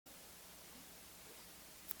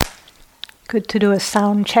Good to do a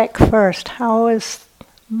sound check first. How is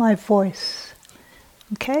my voice?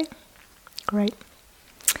 Okay? Great.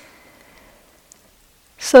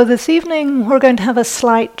 So this evening we're going to have a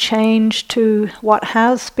slight change to what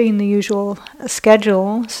has been the usual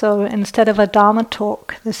schedule. So instead of a Dharma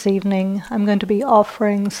talk this evening, I'm going to be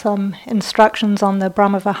offering some instructions on the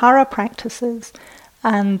Brahma Vihara practices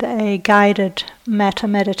and a guided metta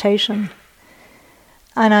meditation.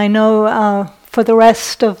 And I know for the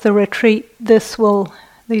rest of the retreat, these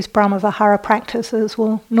Brahma Vihara practices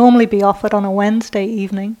will normally be offered on a Wednesday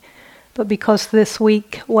evening, but because this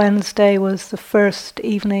week, Wednesday, was the first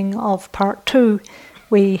evening of part 2,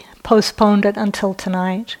 we postponed it until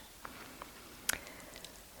tonight.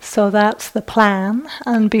 So that's the plan.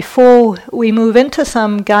 And before we move into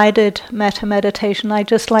some guided metta meditation, I'd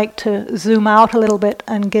just like to zoom out a little bit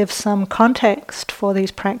and give some context for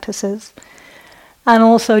these practices. And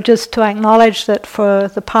also just to acknowledge that for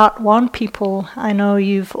the part 1 people, I know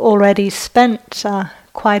you've already spent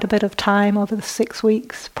quite a bit of time over the 6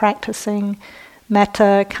 weeks practicing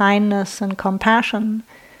metta, kindness and compassion.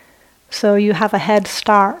 So you have a head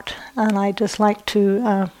start, and I'd just like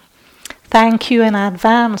to thank you in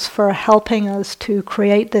advance for helping us to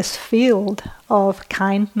create this field of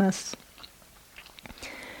kindness.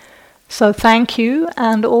 So thank you,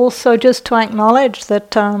 and also just to acknowledge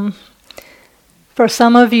that for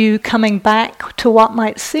some of you, coming back to what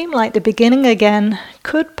might seem like the beginning again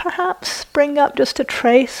could perhaps bring up just a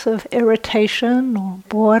trace of irritation or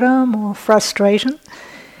boredom or frustration.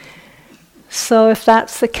 So if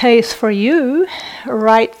that's the case for you,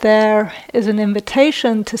 right there is an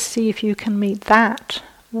invitation to see if you can meet that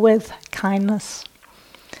with kindness,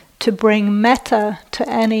 to bring metta to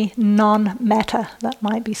any non-metta that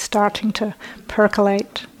might be starting to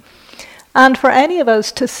percolate. And for any of us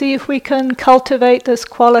to see if we can cultivate this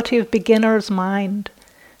quality of beginner's mind,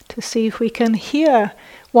 to see if we can hear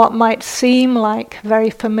what might seem like very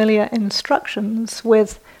familiar instructions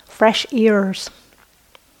with fresh ears.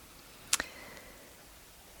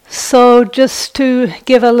 So just to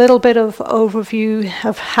give a little bit of overview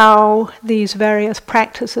of how these various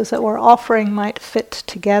practices that we're offering might fit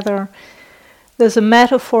together. There's a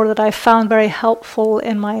metaphor that I found very helpful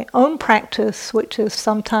in my own practice, which is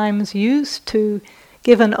sometimes used to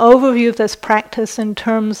give an overview of this practice in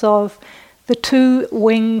terms of the 2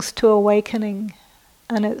 wings to awakening.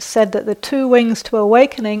 And it's said that the 2 wings to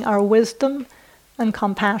awakening are wisdom and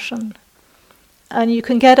compassion. And you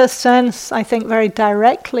can get a sense, I think, very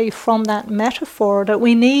directly from that metaphor that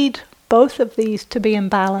we need both of these to be in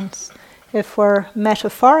balance if we're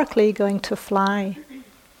metaphorically going to fly.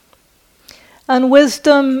 And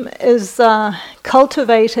wisdom is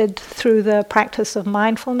cultivated through the practice of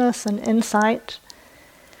mindfulness and insight.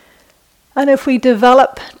 And if we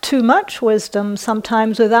develop too much wisdom,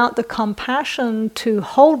 sometimes without the compassion to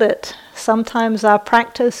hold it, sometimes our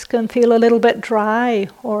practice can feel a little bit dry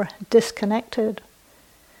or disconnected.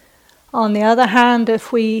 On the other hand,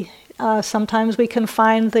 if sometimes we can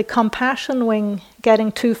find the compassion wing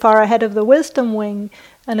getting too far ahead of the wisdom wing,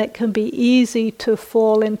 and it can be easy to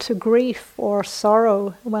fall into grief or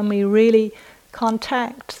sorrow when we really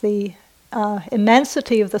contact the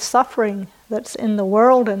immensity of the suffering that's in the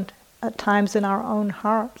world and at times in our own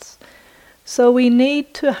hearts. So we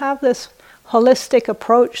need to have this holistic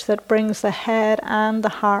approach that brings the head and the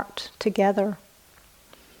heart together.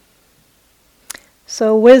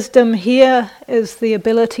 So wisdom here is the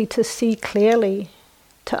ability to see clearly,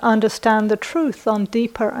 to understand the truth on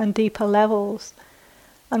deeper and deeper levels.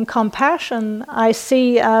 And compassion I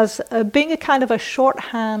see as being a kind of a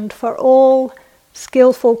shorthand for all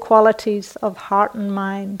skillful qualities of heart and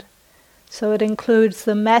mind. So it includes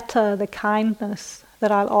the metta, the kindness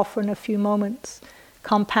that I'll offer in a few moments,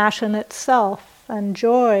 compassion itself, and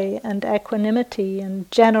joy, and equanimity, and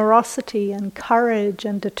generosity, and courage,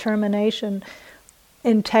 and determination,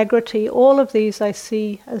 integrity. All of these I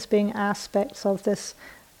see as being aspects of this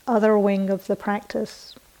other wing of the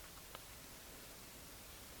practice.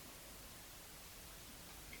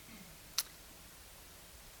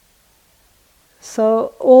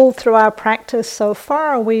 So all through our practice so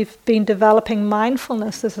far, we've been developing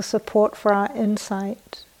mindfulness as a support for our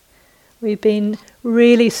insight. We've been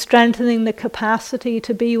really strengthening the capacity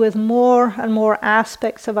to be with more and more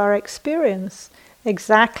aspects of our experience,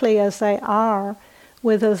 exactly as they are,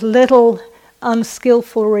 with as little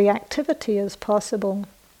unskillful reactivity as possible.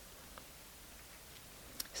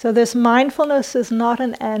 So this mindfulness is not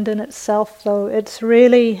an end in itself, though. It's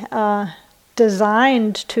really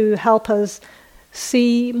designed to help us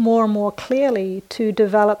see more and more clearly, to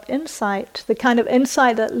develop insight, the kind of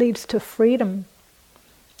insight that leads to freedom.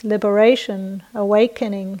 liberation,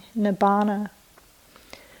 awakening, nibbana.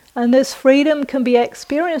 And this freedom can be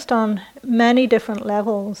experienced on many different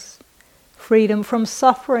levels. Freedom from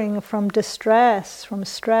suffering, from distress, from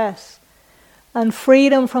stress, and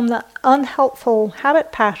freedom from the unhelpful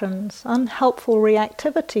habit patterns, unhelpful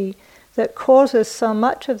reactivity that causes so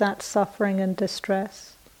much of that suffering and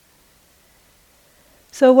distress.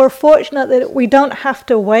 So we're fortunate that we don't have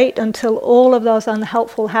to wait until all of those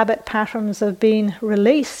unhelpful habit patterns have been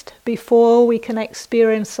released before we can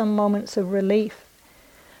experience some moments of relief.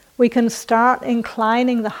 We can start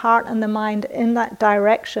inclining the heart and the mind in that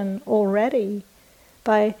direction already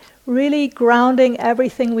by really grounding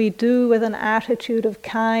everything we do with an attitude of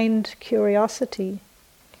kind curiosity.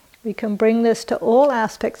 We can bring this to all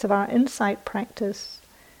aspects of our insight practice.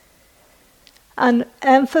 And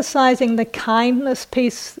emphasizing the kindness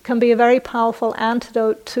piece can be a very powerful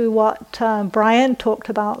antidote to what Brian talked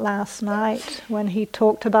about last night when he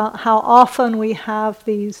talked about how often we have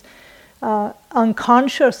these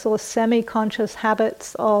unconscious or semi-conscious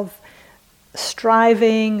habits of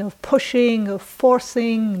striving, of pushing, of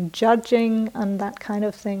forcing, judging, and that kind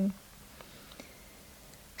of thing.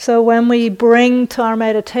 So when we bring to our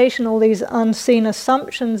meditation all these unseen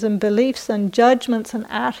assumptions and beliefs and judgments and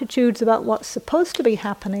attitudes about what's supposed to be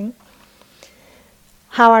happening,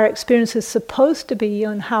 how our experience is supposed to be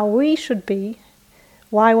and how we should be,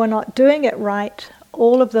 why we're not doing it right,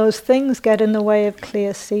 all of those things get in the way of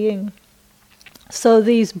clear seeing. So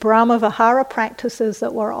these Brahma Vihara practices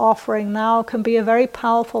that we're offering now can be a very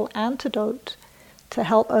powerful antidote to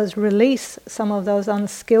help us release some of those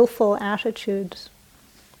unskillful attitudes.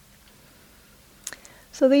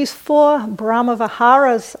 So these 4 Brahma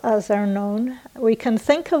Viharas, as they're known, we can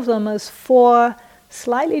think of them as 4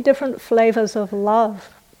 slightly different flavors of love.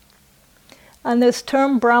 And this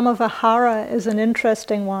term Brahma Vihara is an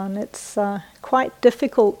interesting one. It's quite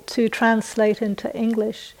difficult to translate into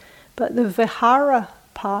English. But the Vihara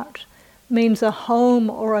part means a home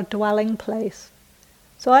or a dwelling place.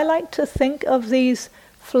 So I like to think of these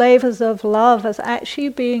flavors of love as actually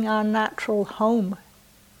being our natural home,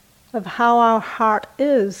 of how our heart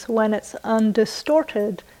is when it's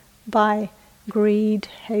undistorted by greed,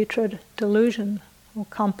 hatred, delusion, or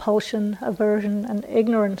compulsion, aversion, and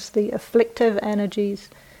ignorance, the afflictive energies.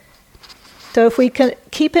 So if we can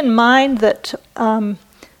keep in mind that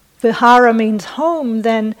Vihara means home,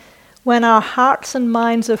 then when our hearts and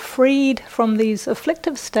minds are freed from these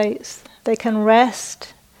afflictive states, they can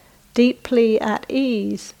rest deeply at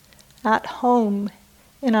ease, at home,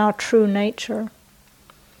 in our true nature.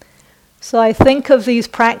 So I think of these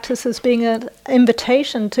practices as being an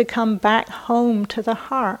invitation to come back home to the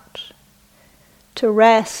heart, to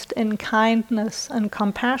rest in kindness and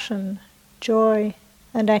compassion, joy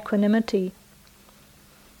and equanimity.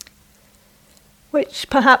 Which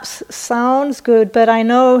perhaps sounds good, but I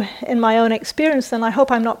know in my own experience, and I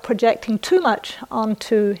hope I'm not projecting too much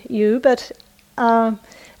onto you, but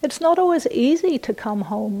it's not always easy to come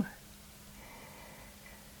home.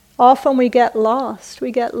 Often we get lost.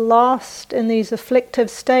 We get lost in these afflictive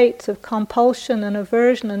states of compulsion and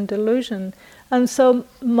aversion and delusion. And so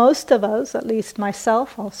most of us, at least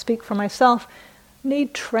myself, I'll speak for myself,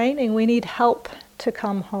 need training. We need help to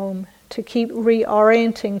come home, to keep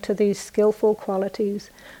reorienting to these skillful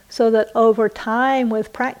qualities, so that over time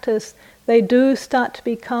with practice, they do start to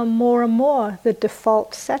become more and more the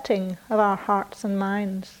default setting of our hearts and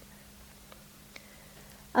minds.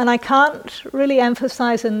 And I can't really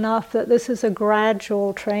emphasize enough that this is a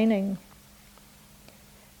gradual training.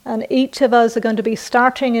 And each of us are going to be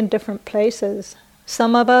starting in different places.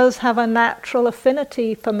 Some of us have a natural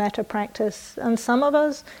affinity for metta practice, and some of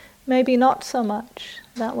us maybe not so much.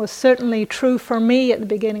 That was certainly true for me at the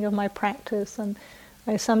beginning of my practice, and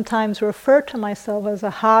I sometimes refer to myself as a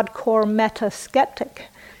hardcore metta skeptic.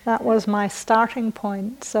 That was my starting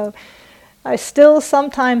point. So I still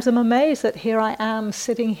sometimes am amazed that here I am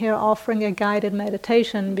sitting here offering a guided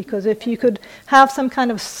meditation, because if you could have some kind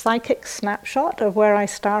of psychic snapshot of where I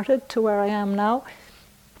started to where I am now,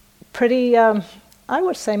 pretty, I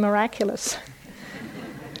would say, miraculous.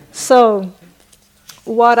 So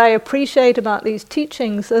what I appreciate about these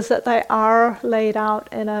teachings is that they are laid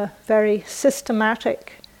out in a very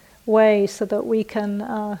systematic way so that we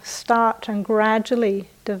can start and gradually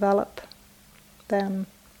develop them.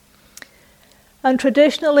 And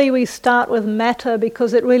traditionally we start with metta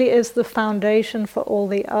because it really is the foundation for all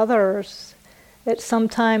the others. It's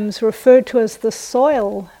sometimes referred to as the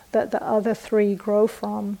soil that the other 3 grow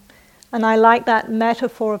from. And I like that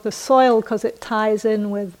metaphor of the soil because it ties in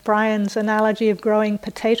with Brian's analogy of growing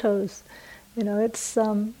potatoes. It's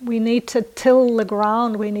we need to till the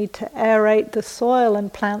ground, we need to aerate the soil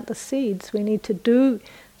and plant the seeds. We need to do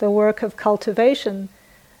the work of cultivation,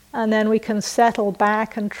 and then we can settle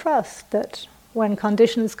back and trust that when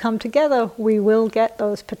conditions come together, we will get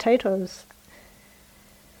those potatoes.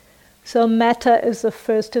 So metta is the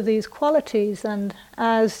first of these qualities, and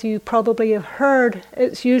as you probably have heard,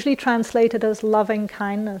 it's usually translated as loving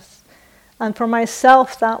kindness. And for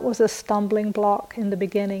myself, that was a stumbling block in the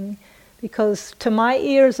beginning, because to my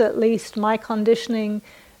ears at least, my conditioning,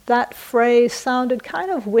 that phrase sounded kind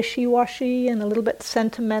of wishy-washy and a little bit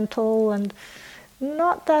sentimental and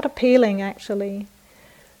not that appealing actually.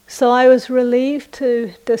 So I was relieved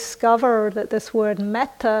to discover that this word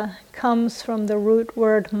metta comes from the root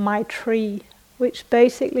word maitri, which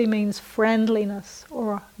basically means friendliness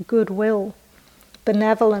or goodwill,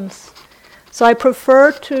 benevolence. So I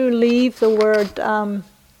prefer to leave the word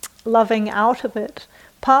loving out of it,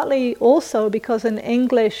 partly also because in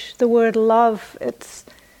English the word love,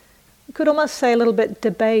 you could almost say a little bit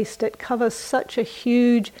debased. It covers such a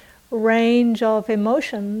huge range of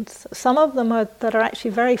emotions, some of them that are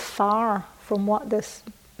actually very far from what this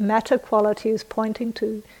metta quality is pointing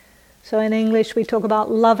to. So in English we talk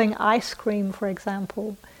about loving ice cream, for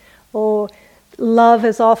example, or love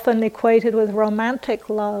is often equated with romantic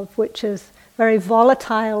love, which is very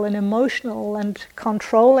volatile and emotional and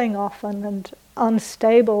controlling often and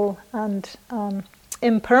unstable and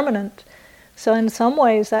impermanent. So in some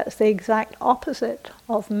ways that's the exact opposite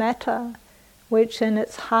of metta, which in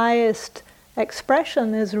its highest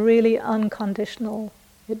expression is really unconditional.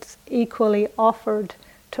 It's equally offered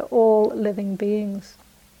to all living beings.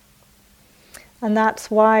 And that's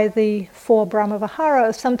why the 4 Brahma Viharas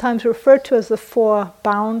are sometimes referred to as the 4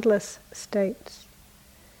 boundless states.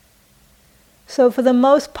 So for the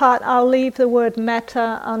most part, I'll leave the word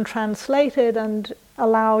metta untranslated and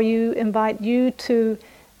invite you to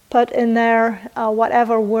put in there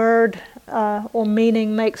whatever word or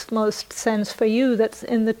meaning makes most sense for you that's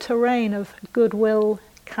in the terrain of goodwill,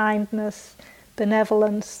 kindness,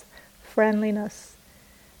 benevolence, friendliness.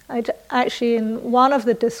 Actually, in one of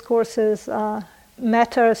the discourses,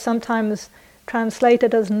 metta is sometimes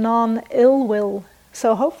translated as non-ill will,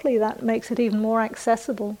 so hopefully that makes it even more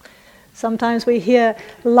accessible. Sometimes we hear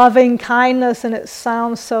loving kindness and it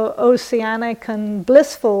sounds so oceanic and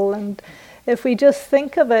blissful, and if we just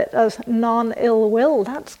think of it as non-ill will,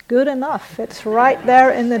 that's good enough. It's right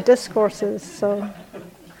there in the discourses. So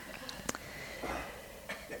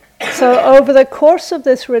over the course of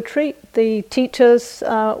this retreat, the teachers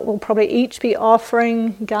will probably each be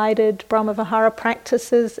offering guided Brahma Vihara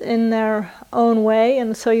practices in their own way,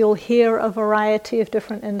 and so you'll hear a variety of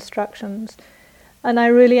different instructions. And I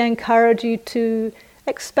really encourage you to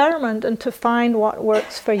experiment and to find what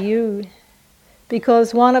works for you.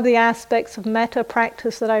 Because one of the aspects of metta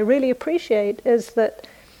practice that I really appreciate is that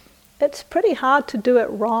it's pretty hard to do it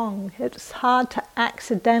wrong. It's hard to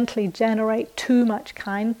accidentally generate too much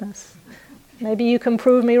kindness. Maybe you can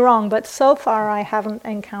prove me wrong, but so far I haven't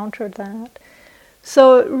encountered that.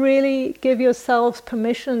 So really give yourselves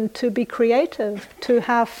permission to be creative, to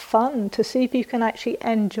have fun, to see if you can actually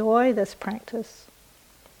enjoy this practice.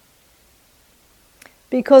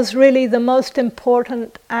 Because really the most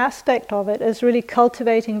important aspect of it is really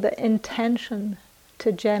cultivating the intention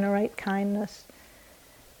to generate kindness.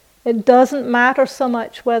 It doesn't matter so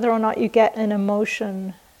much whether or not you get an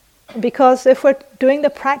emotion, because if we're doing the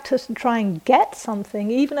practice to try and get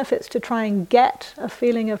something, even if it's to try and get a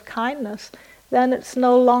feeling of kindness, then it's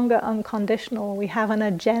no longer unconditional. We have an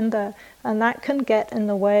agenda, and that can get in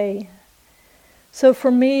the way. So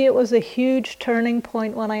for me, it was a huge turning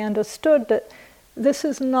point when I understood that this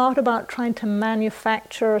is not about trying to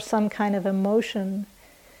manufacture some kind of emotion.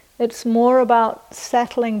 It's more about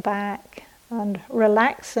settling back and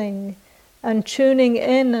relaxing and tuning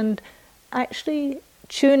in, and actually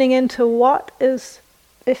tuning into what is,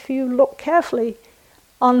 if you look carefully,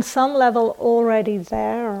 on some level already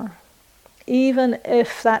there. Even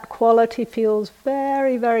if that quality feels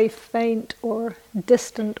very, very faint or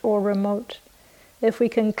distant or remote. If we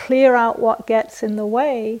can clear out what gets in the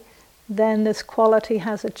way, then this quality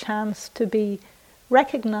has a chance to be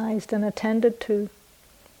recognized and attended to.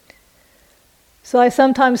 So I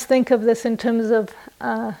sometimes think of this in terms of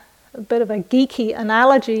a bit of a geeky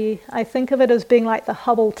analogy. I think of it as being like the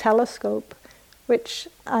Hubble telescope, which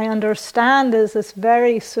I understand is this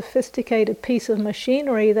very sophisticated piece of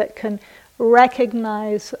machinery that can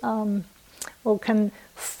recognize or can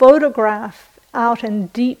photograph out in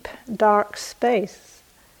deep, dark space.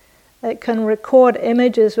 It can record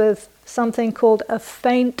images with something called a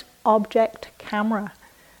faint object camera.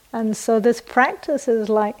 And so this practice is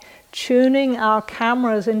like tuning our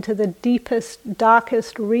cameras into the deepest,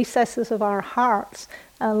 darkest recesses of our hearts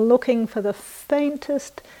and looking for the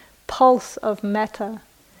faintest pulse of metta.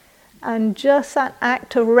 And just that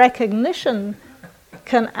act of recognition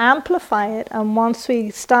can amplify it, and once we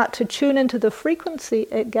start to tune into the frequency,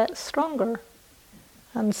 it gets stronger.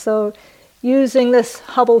 And so using this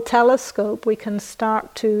Hubble telescope, we can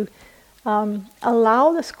start to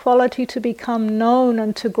allow this quality to become known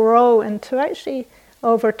and to grow and to actually,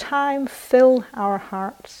 over time, fill our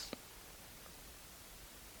hearts.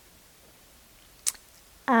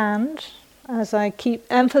 And as I keep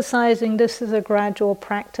emphasizing, this is a gradual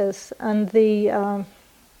practice, and the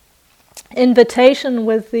invitation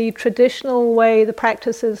with the traditional way the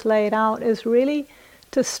practice is laid out is really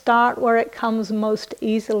to start where it comes most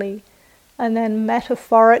easily, and then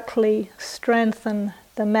metaphorically strengthen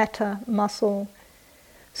the metta muscle.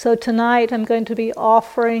 So tonight I'm going to be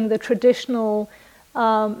offering the traditional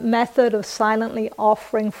method of silently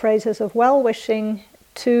offering phrases of well-wishing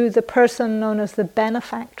to the person known as the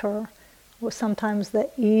benefactor, or sometimes the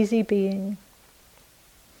easy being.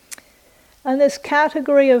 And this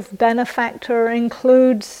category of benefactor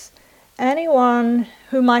includes anyone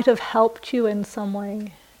who might have helped you in some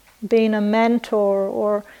way, been a mentor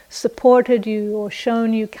or supported you or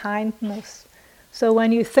shown you kindness. So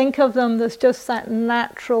when you think of them, there's just that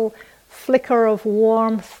natural flicker of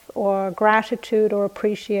warmth or gratitude or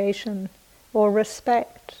appreciation or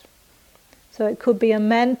respect. So it could be a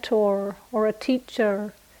mentor or a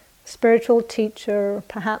teacher, spiritual teacher,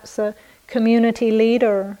 perhaps a community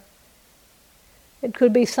leader. It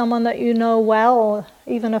could be someone that you know well,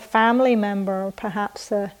 even a family member,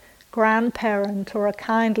 perhaps a grandparent or a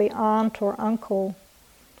kindly aunt or uncle.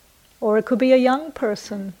 Or it could be a young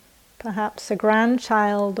person, perhaps a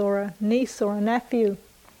grandchild or a niece or a nephew.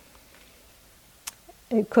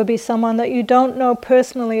 It could be someone that you don't know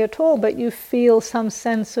personally at all, but you feel some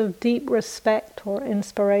sense of deep respect or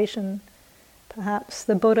inspiration. Perhaps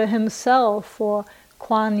the Buddha himself, or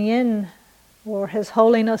Kuan Yin, or His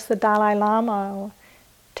Holiness the Dalai Lama, or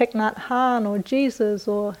Thich Nhat Hanh, or Jesus,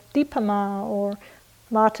 or Dipa Ma, or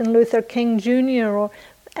Martin Luther King Jr., or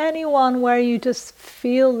anyone where you just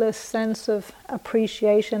feel this sense of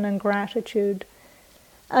appreciation and gratitude.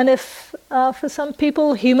 And if for some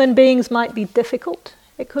people human beings might be difficult,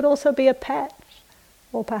 it could also be a pet,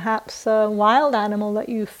 or perhaps a wild animal that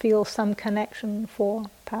you feel some connection for,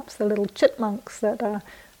 perhaps the little chipmunks that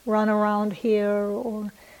run around here,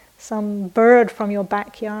 or some bird from your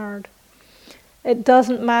backyard. It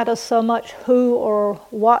doesn't matter so much who or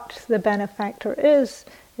what the benefactor is,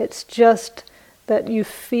 it's just that you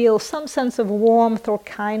feel some sense of warmth or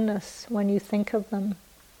kindness when you think of them.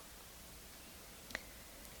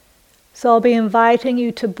 So I'll be inviting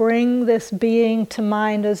you to bring this being to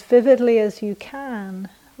mind as vividly as you can,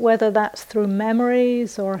 whether that's through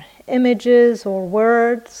memories or images or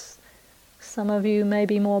words. Some of you may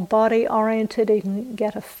be more body-oriented, you can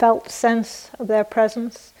get a felt sense of their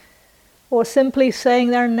presence, or simply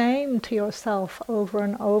saying their name to yourself over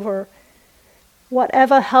and over.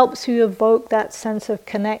 Whatever helps you evoke that sense of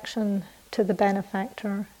connection to the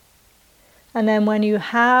benefactor. And then when you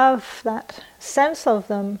have that sense of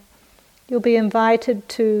them, you'll be invited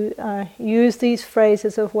to use these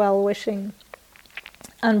phrases of well-wishing.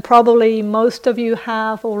 And probably most of you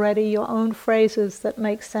have already your own phrases that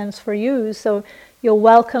make sense for you, so you're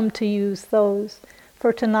welcome to use those.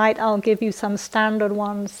 For tonight I'll give you some standard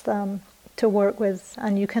ones to work with,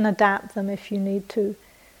 and you can adapt them if you need to.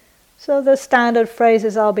 So the standard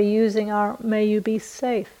phrases I'll be using are, may you be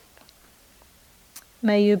safe,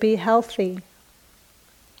 may you be healthy,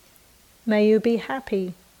 may you be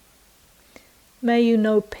happy, may you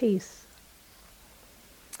know peace.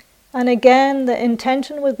 And again, the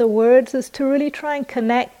intention with the words is to really try and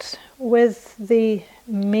connect with the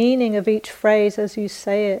meaning of each phrase as you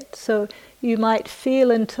say it. So you might feel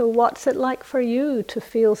into what's it like for you to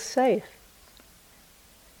feel safe,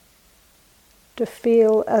 to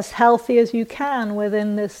feel as healthy as you can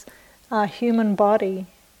within this human body.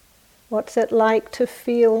 What's it like to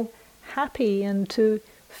feel happy and to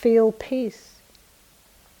feel peace?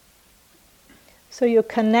 So you're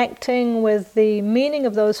connecting with the meaning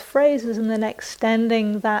of those phrases and then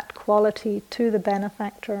extending that quality to the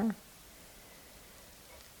benefactor.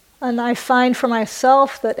 And I find for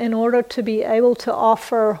myself that in order to be able to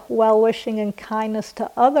offer well-wishing and kindness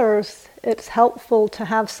to others, it's helpful to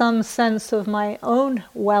have some sense of my own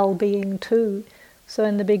well-being too. So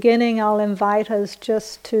in the beginning I'll invite us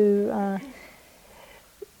just to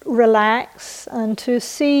relax and to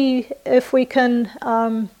see if we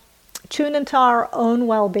can tune into our own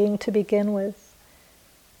well-being to begin with.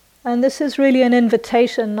 And this is really an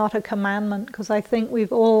invitation, not a commandment, because I think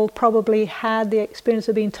we've all probably had the experience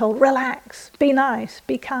of being told, relax, be nice,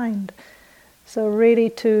 be kind. So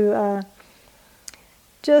really to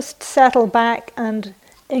just settle back and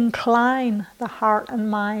incline the heart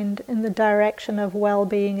and mind in the direction of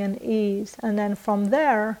well-being and ease. And then from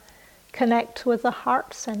there, connect with the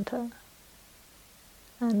heart center.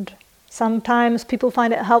 And sometimes people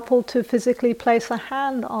find it helpful to physically place a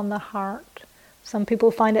hand on the heart. Some people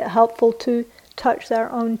find it helpful to touch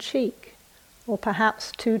their own cheek, or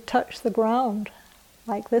perhaps to touch the ground,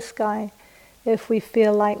 like this guy, if we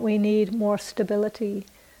feel like we need more stability.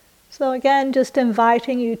 So again, just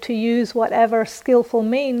inviting you to use whatever skillful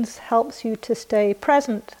means helps you to stay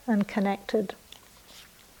present and connected.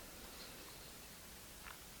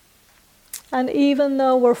 And even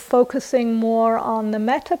though we're focusing more on the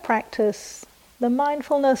metta practice, the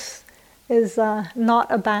mindfulness is not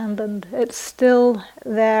abandoned. It's still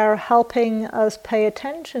there helping us pay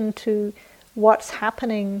attention to what's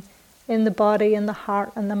happening in the body and the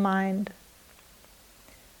heart and the mind.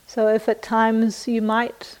 So if at times you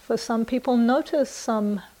might, for some people, notice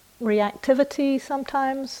some reactivity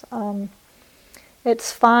sometimes,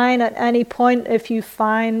 it's fine at any point if you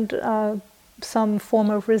find some form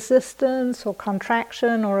of resistance or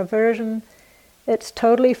contraction or aversion. It's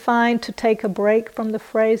totally fine to take a break from the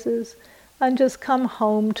phrases and just come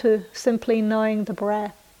home to simply knowing the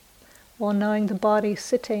breath, or knowing the body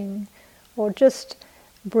sitting, or just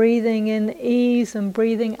breathing in ease and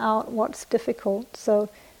breathing out what's difficult. So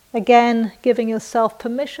again, giving yourself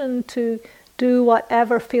permission to do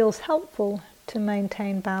whatever feels helpful to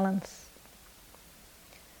maintain balance.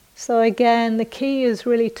 So again, the key is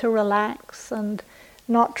really to relax and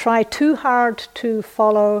not try too hard to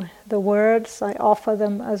follow the words. I offer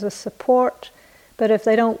them as a support. But if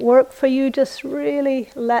they don't work for you, just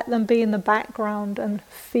really let them be in the background and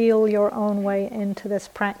feel your own way into this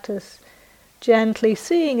practice, gently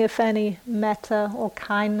seeing if any metta or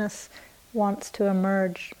kindness wants to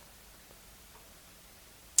emerge.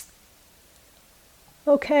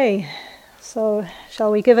 Okay, so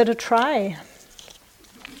shall we give it a try?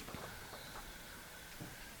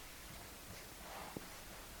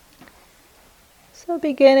 So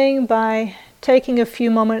beginning by taking a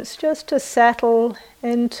few moments just to settle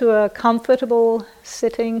into a comfortable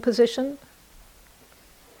sitting position,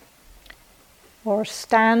 or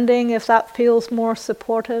standing if that feels more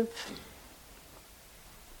supportive.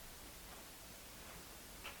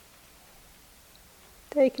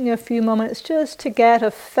 Taking a few moments just to get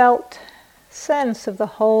a felt sense of the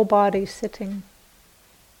whole body sitting.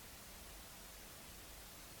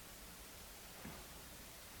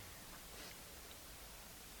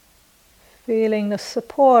 Feeling the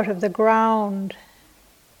support of the ground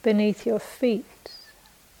beneath your feet,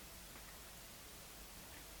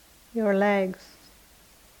 your legs.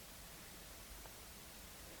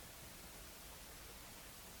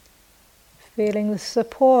 Feeling the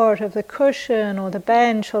support of the cushion or the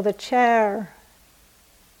bench or the chair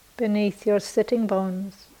beneath your sitting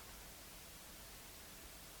bones.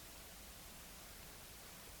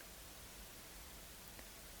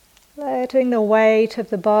 Letting the weight of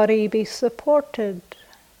the body be supported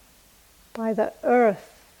by the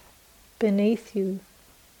earth beneath you.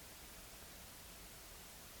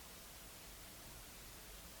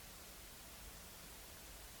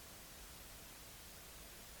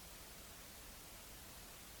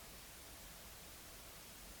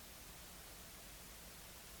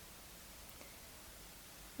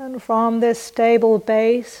 And from this stable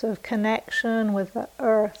base of connection with the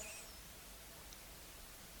earth,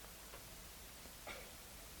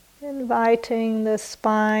 inviting the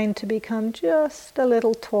spine to become just a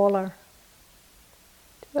little taller,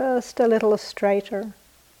 just a little straighter.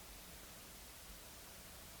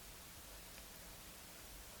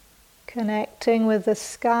 Connecting with the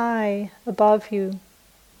sky above you.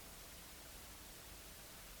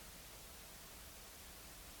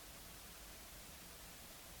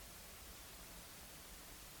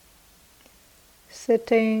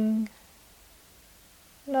 Sitting,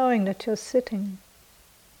 knowing that you're sitting.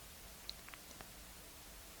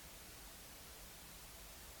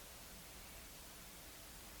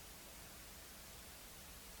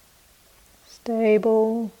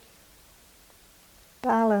 Stable,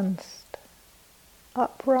 balanced,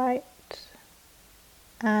 upright,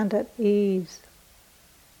 and at ease.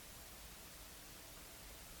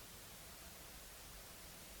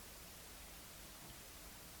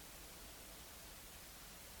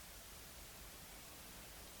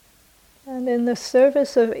 And in the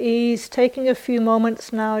service of ease, taking a few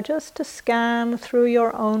moments now just to scan through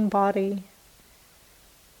your own body,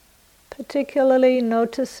 particularly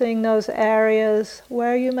noticing those areas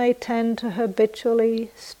where you may tend to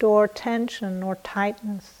habitually store tension or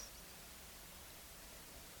tightness.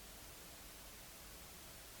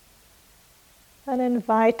 And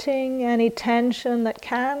inviting any tension that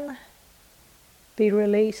can be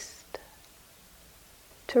released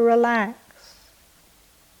to relax,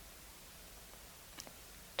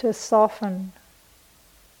 to soften,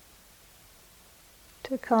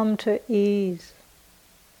 to come to ease.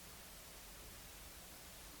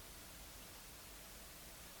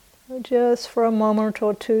 Just for a moment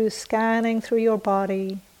or two, scanning through your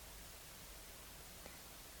body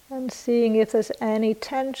and seeing if there's any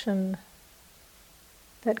tension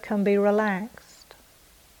that can be relaxed.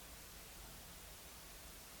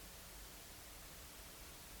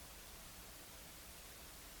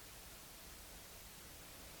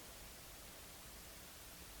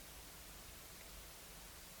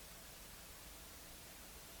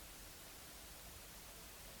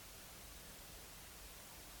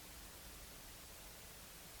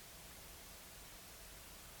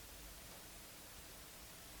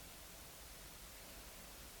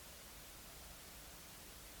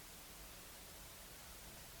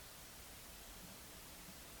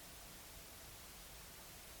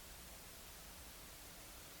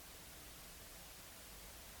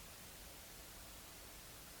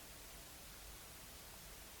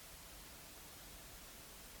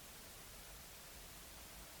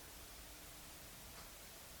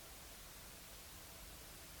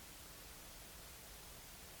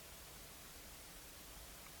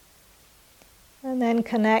 And then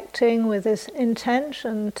connecting with this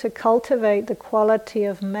intention to cultivate the quality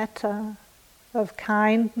of metta, of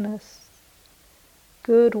kindness,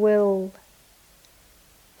 goodwill,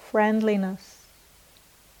 friendliness.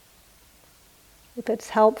 If it's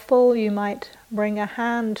helpful, you might bring a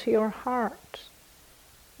hand to your heart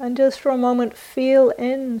and just for a moment feel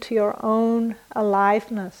into your own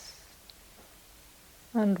aliveness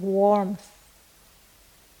and warmth.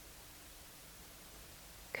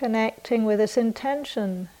 Connecting with this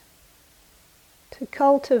intention to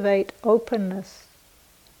cultivate openness.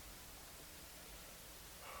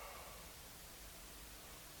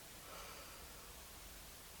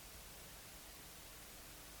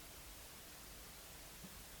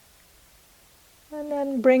 And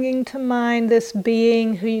then bringing to mind this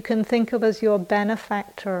being who you can think of as your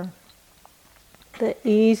benefactor, the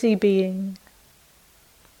easy being.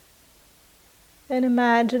 And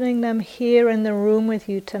imagining them here in the room with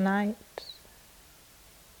you tonight.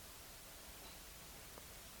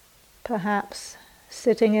 Perhaps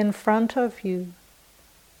sitting in front of you,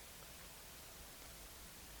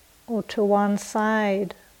 or to one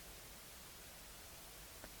side,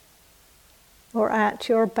 or at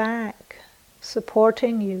your back,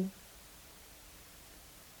 supporting you.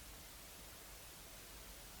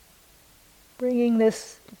 Bringing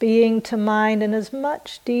this being to mind in as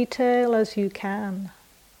much detail as you can.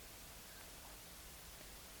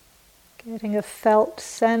 Getting a felt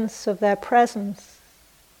sense of their presence.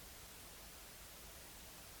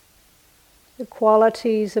 The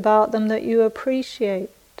qualities about them that you appreciate.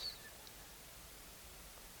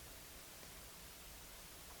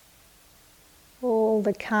 All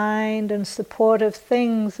the kind and supportive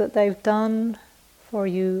things that they've done for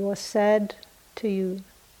you or said to you.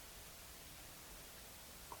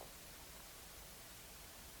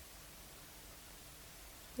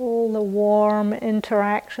 All the warm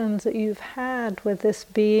interactions that you've had with this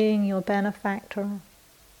being, your benefactor.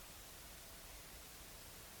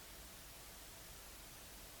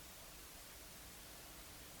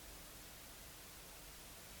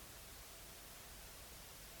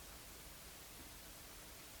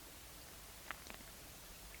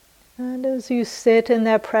 And as you sit in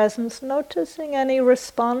their presence, noticing any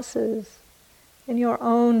responses in your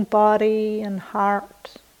own body and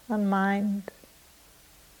heart and mind.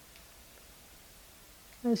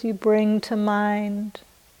 As you bring to mind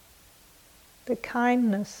the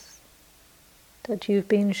kindness that you've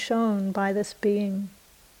been shown by this being.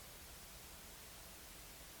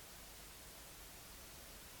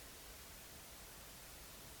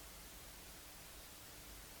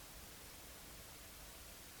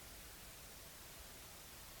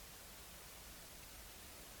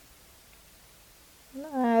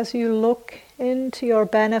 As you look into your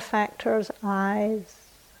benefactor's eyes,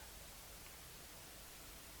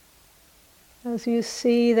 as you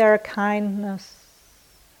see their kindness,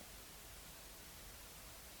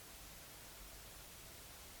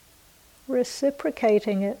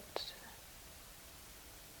 reciprocating it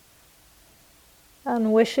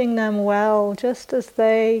and wishing them well just as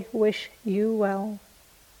they wish you well.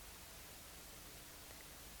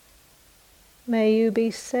 May you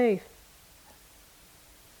be safe.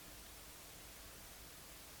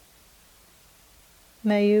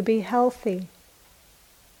 May you be healthy.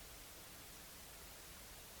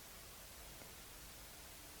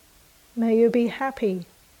 May you be happy.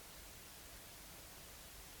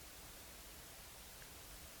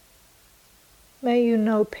 May you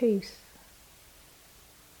know peace.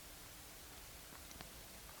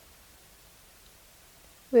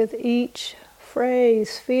 With each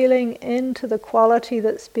phrase, feeling into the quality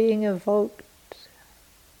that's being evoked,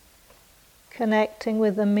 connecting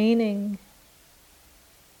with the meaning,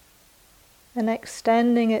 and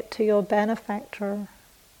extending it to your benefactor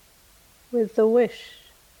with the wish.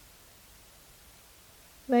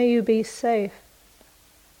 May you be safe.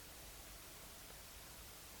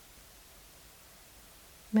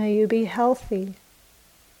 May you be healthy.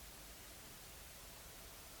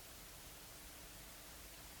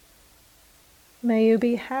 May you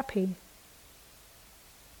be happy.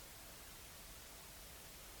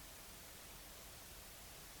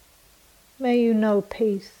 May you know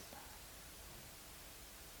peace.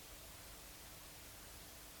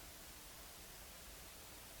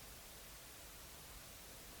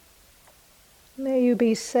 May you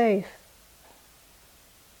be safe.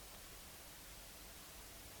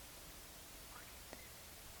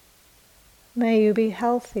 May you be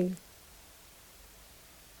healthy.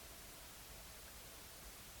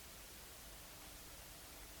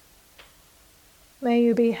 May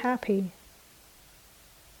you be happy.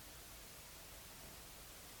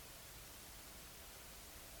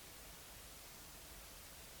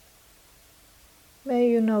 May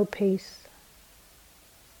you know peace.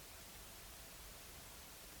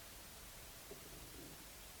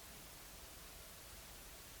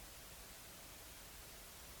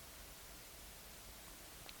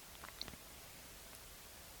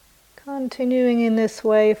 Continuing in this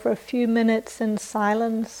way for a few minutes in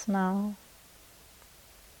silence now.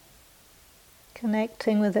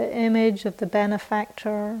 Connecting with the image of the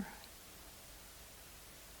benefactor,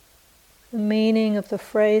 the meaning of the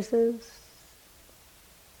phrases,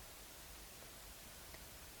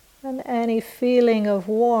 and any feeling of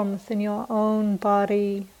warmth in your own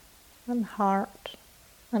body and heart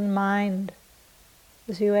and mind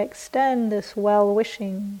as you extend this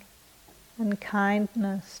well-wishing and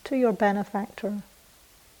kindness to your benefactor.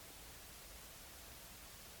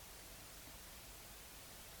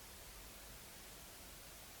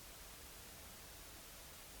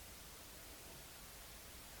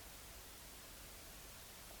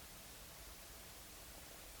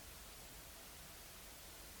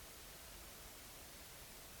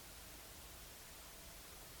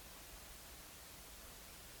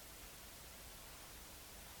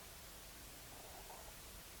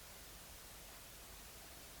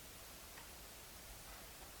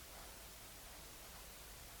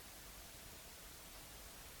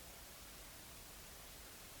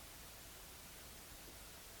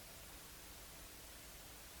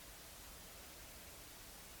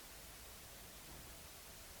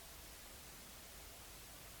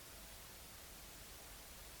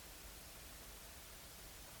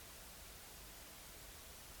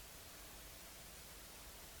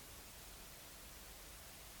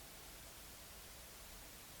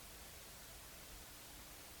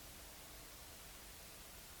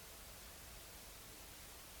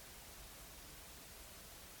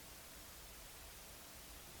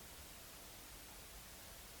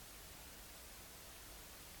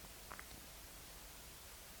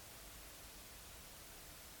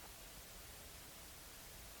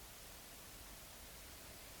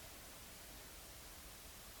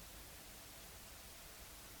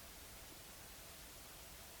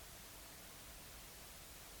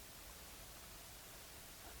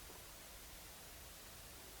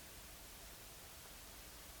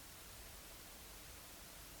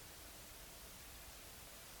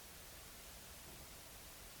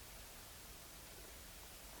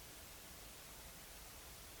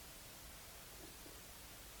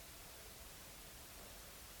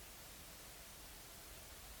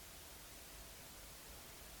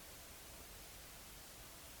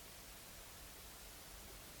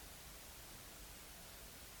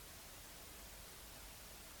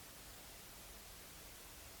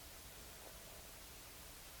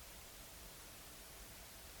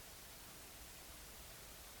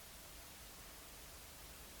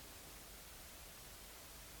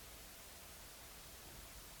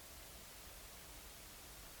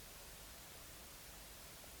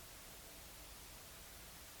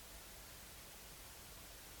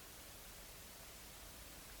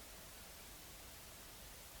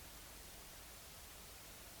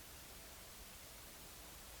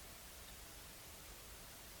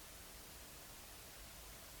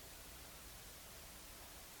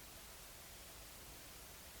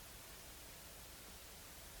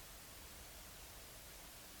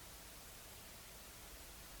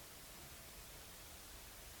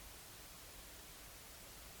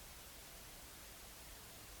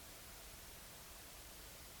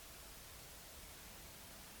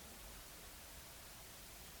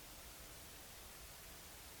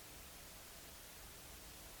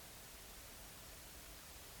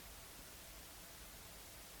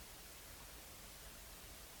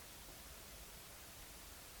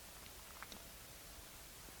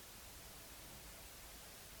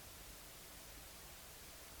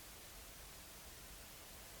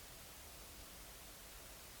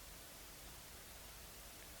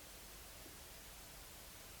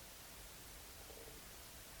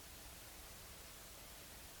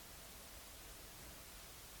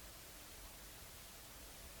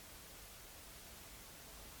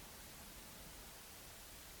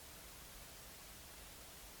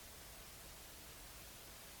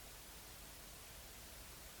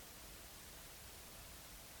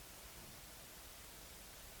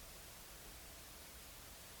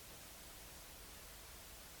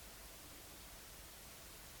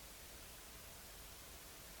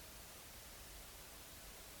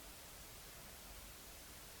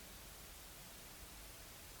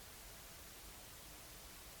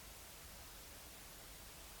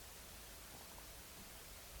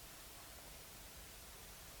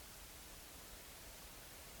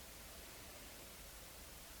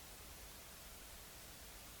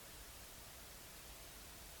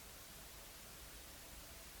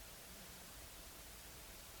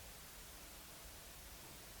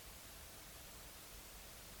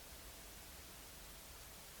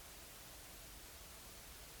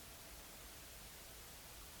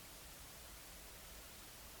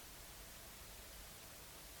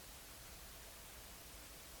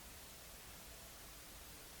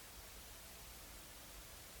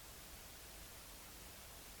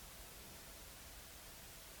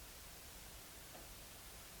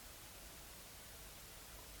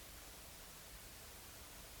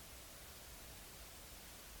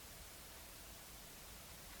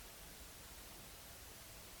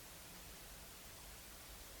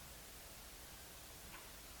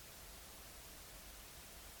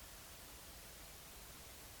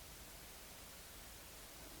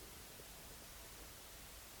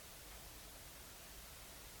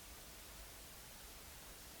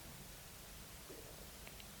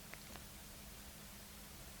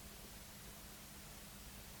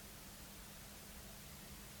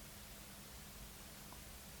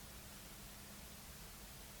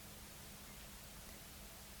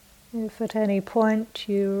 If at any point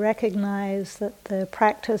you recognize that the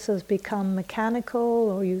practice has become mechanical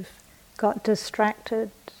or you've got distracted,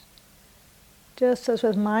 just as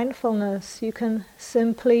with mindfulness, you can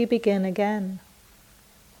simply begin again.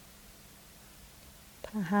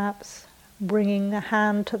 Perhaps bringing the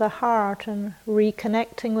hand to the heart and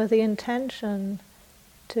reconnecting with the intention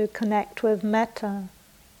to connect with metta.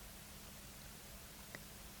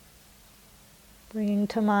 Bringing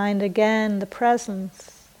to mind again the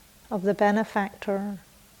presence of the benefactor,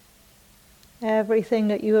 everything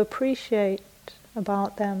that you appreciate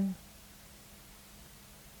about them.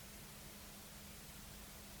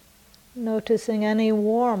 Noticing any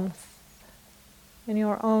warmth in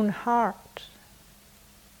your own heart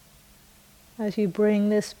as you bring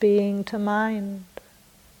this being to mind.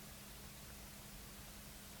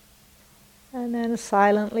 And then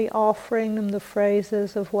silently offering them the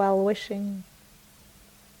phrases of well-wishing.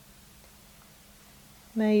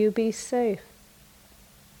 May you be safe.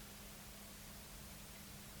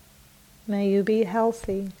 May you be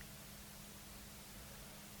healthy.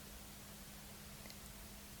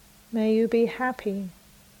 May you be happy.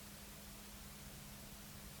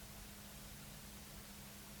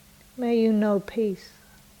 May you know peace.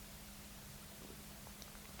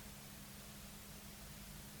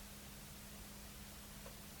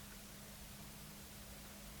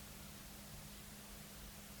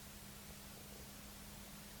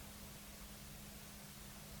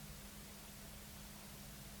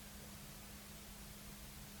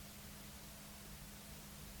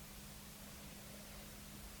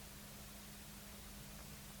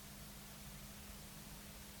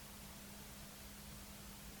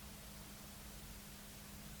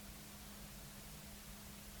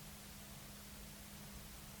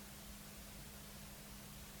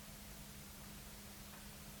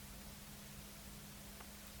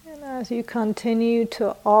 And as you continue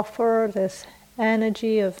to offer this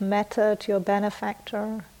energy of metta to your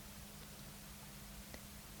benefactor,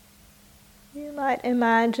 you might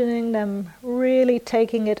imagining them really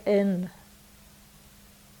taking it in,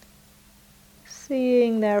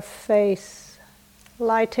 seeing their face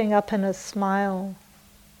lighting up in a smile,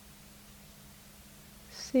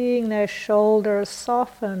 seeing their shoulders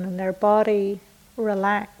soften and their body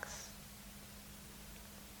relax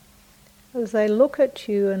as they look at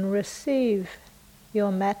you and receive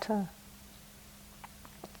your metta.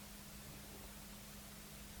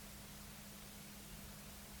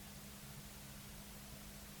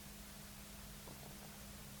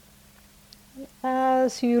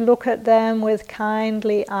 As you look at them with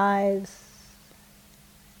kindly eyes,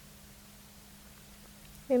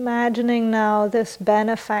 imagining now this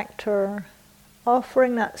benefactor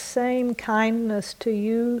offering that same kindness to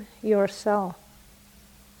you yourself.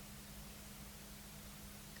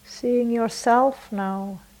 Seeing yourself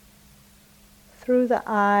now through the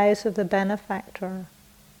eyes of the benefactor.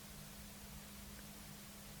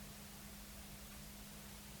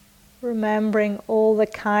 Remembering all the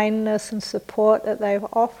kindness and support that they've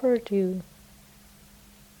offered you.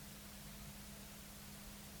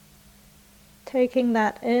 Taking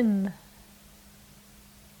that in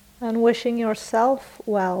and wishing yourself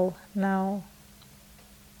well now.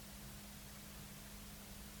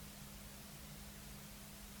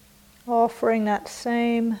 Offering that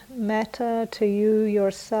same metta to you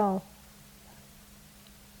yourself.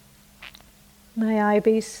 May I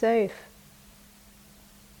be safe.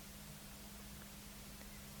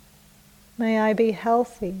 May I be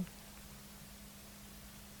healthy.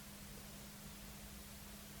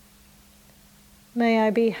 May I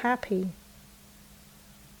be happy.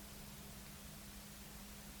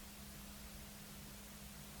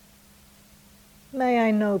 May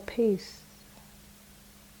I know peace.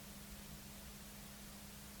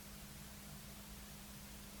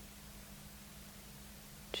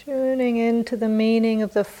 Tuning into the meaning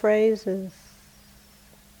of the phrases.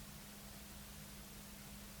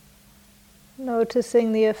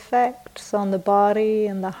 Noticing the effects on the body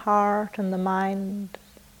and the heart and the mind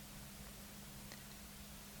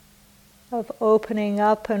of opening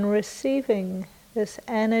up and receiving this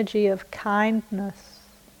energy of kindness,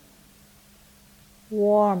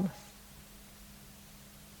 warmth,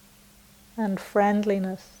 and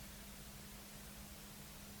friendliness,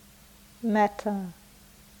 metta.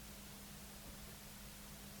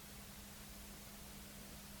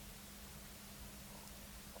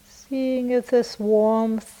 Seeing if this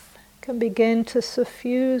warmth can begin to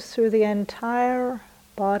suffuse through the entire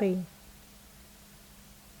body.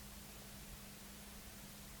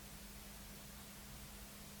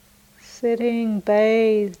 Sitting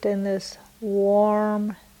bathed in this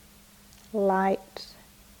warm, light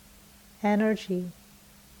energy.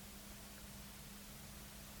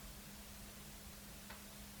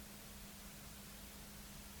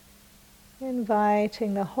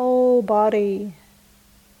 Inviting the whole body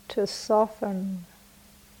to soften,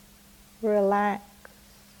 relax,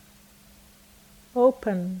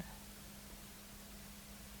 open,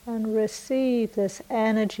 and receive this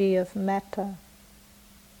energy of metta.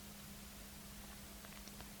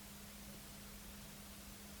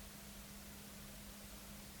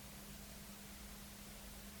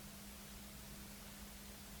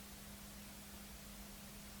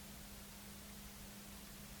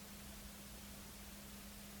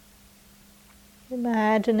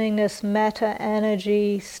 Imagining this metta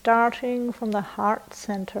energy starting from the heart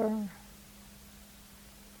center,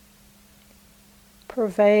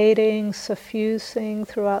 pervading, suffusing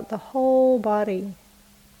throughout the whole body,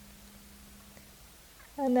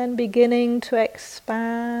 and then beginning to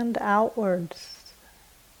expand outwards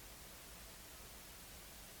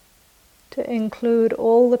to include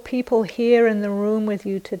all the people here in the room with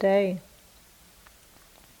you today.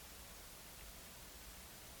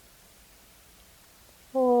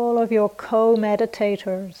 All of your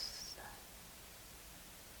co-meditators,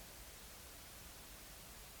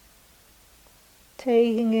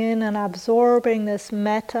 taking in and absorbing this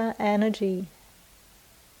metta energy,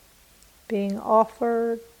 being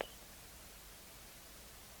offered,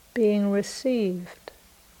 being received,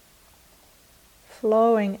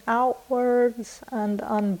 flowing outwards and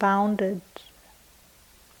unbounded,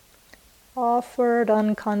 offered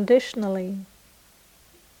unconditionally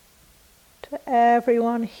to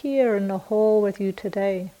everyone here in the hall with you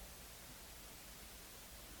today.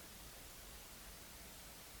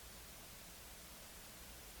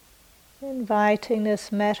 Inviting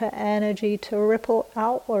this metta energy to ripple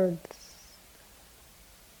outwards,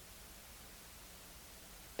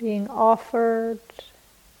 being offered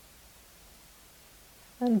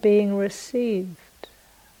and being received.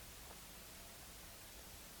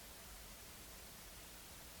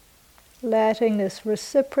 Letting this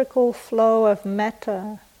reciprocal flow of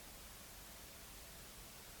metta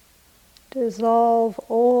dissolve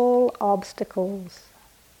all obstacles.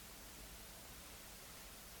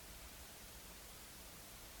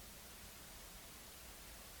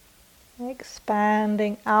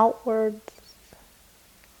 Expanding outwards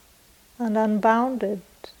and unbounded.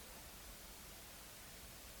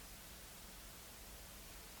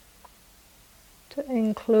 To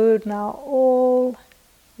include now all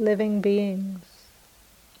living beings,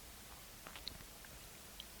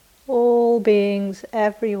 all beings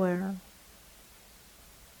everywhere.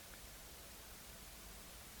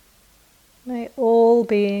 May all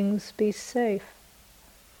beings be safe.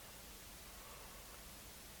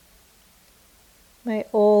 May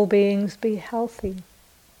all beings be healthy.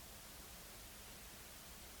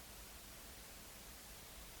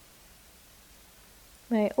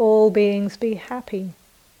 May all beings be happy.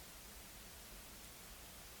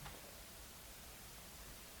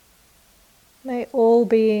 May all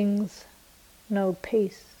beings know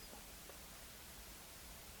peace.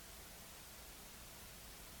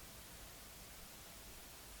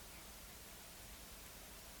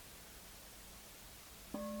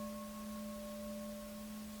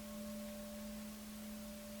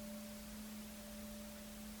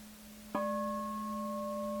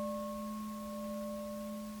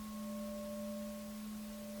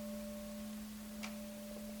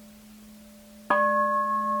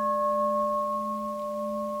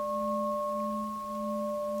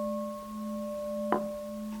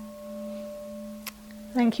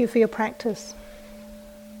 Thank you for your practice.